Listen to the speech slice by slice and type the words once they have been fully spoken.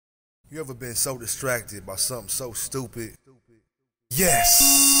You ever been so distracted by something so stupid?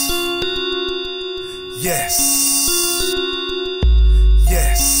 Yes. Yes.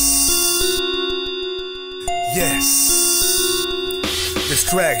 Yes. Yes.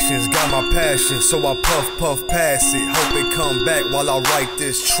 Distractions got my passion, so I puff past it. Hope it come back while I write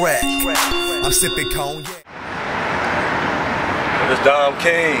this track. I'm sipping cognac. It's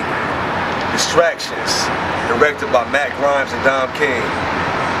DomKing. Distractions. Directed by matgrimes and DomKing.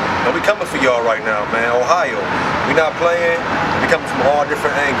 And we coming for y'all right now, man. Ohio. We not playing. We coming from all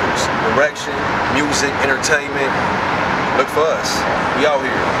different angles. Direction, music, entertainment. Look for us. We out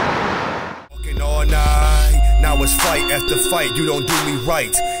here. Walking all night. Now it's fight after fight. You don't do me right.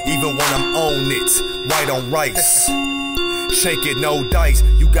 Even when I'm on it. Right on rice. Shake it, no dice.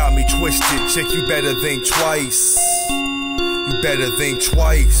 You got me twisted. Chick, you better think twice. You better think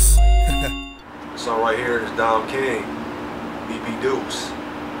twice. This song right here is DomKing. BP Deuce.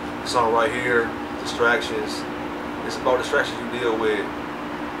 This song right here, Distractions. It's about distractions you deal with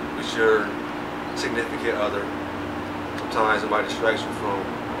your significant other. Sometimes it might distract you from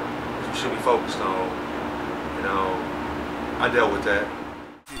what you should be focused on. You know, I dealt with that.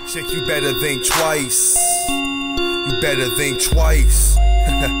 Chick, you better think twice. You better think twice.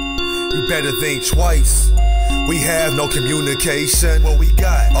 You better think twice. We have no communication. What we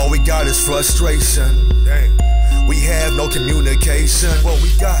got? All we got is frustration. Damn. We have no communication. What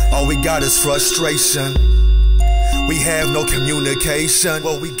we got? All we got is frustration. We have no communication.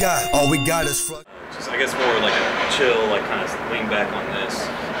 What we got? All we got is frustration. Just, I guess, more like a chill, like kind of lean back on this.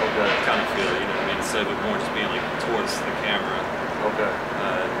 Okay. Kind of feel, you know what I mean? Instead of it more just being like towards the camera. Okay.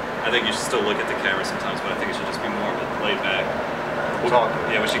 I think you should still look at the camera sometimes, but I think it should just be more of a laid back. Talking.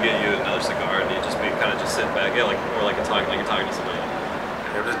 Yeah, we should get you another cigar and you just be kind of just sit back. Yeah, like more like you're talking to somebody.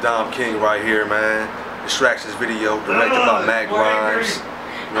 Yeah, this DomKing right here, man. Distractions video directed by matgrimes.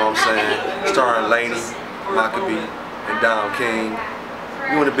 You know what I'm saying? Starring Laney, Maccabee, and DomKing.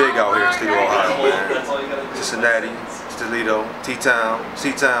 We want it big out here in Toledo, Ohio, man. Cincinnati, Toledo, T-Town,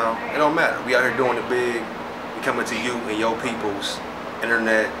 C-Town. It don't matter. We out here doing it big. We coming to you and your people's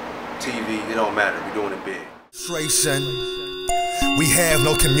internet, TV. It don't matter. We doing it big. Frustration. We have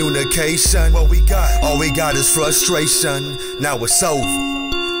no communication. What we got? All we got is frustration. Now it's over.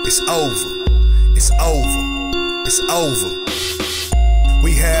 It's over. It's over. It's over.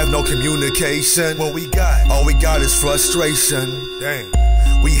 We have no communication. What we got? All we got is frustration. Damn.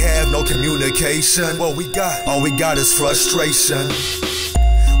 We have no communication. What we got? All we got is frustration.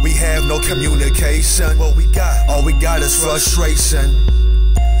 We have no communication. What we got? All we got is frustration.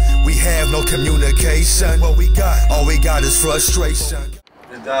 We have no communication. What we got? All we got is frustration.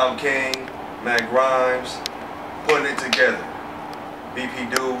 This DomKing, matgrimes, putting it together.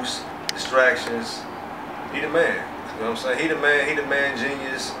 BP Deuce, Distractions. He the man. You know what I'm saying? He the man,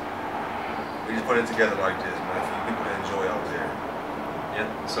 genius. We just put it together like this, man, for you people to enjoy out there.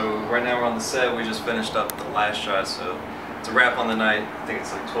 Yeah, so right now we're on the set. We just finished up the last shot, so it's a wrap on the night. I think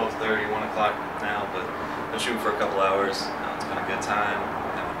it's like 12:30, 1 o'clock now, but been shooting for a couple hours. It's been a good time.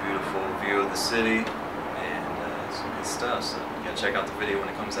 Beautiful view of the city and some good stuff, so you gotta check out the video when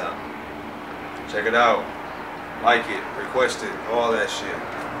it comes out. Check it out, like it, request it, all that shit.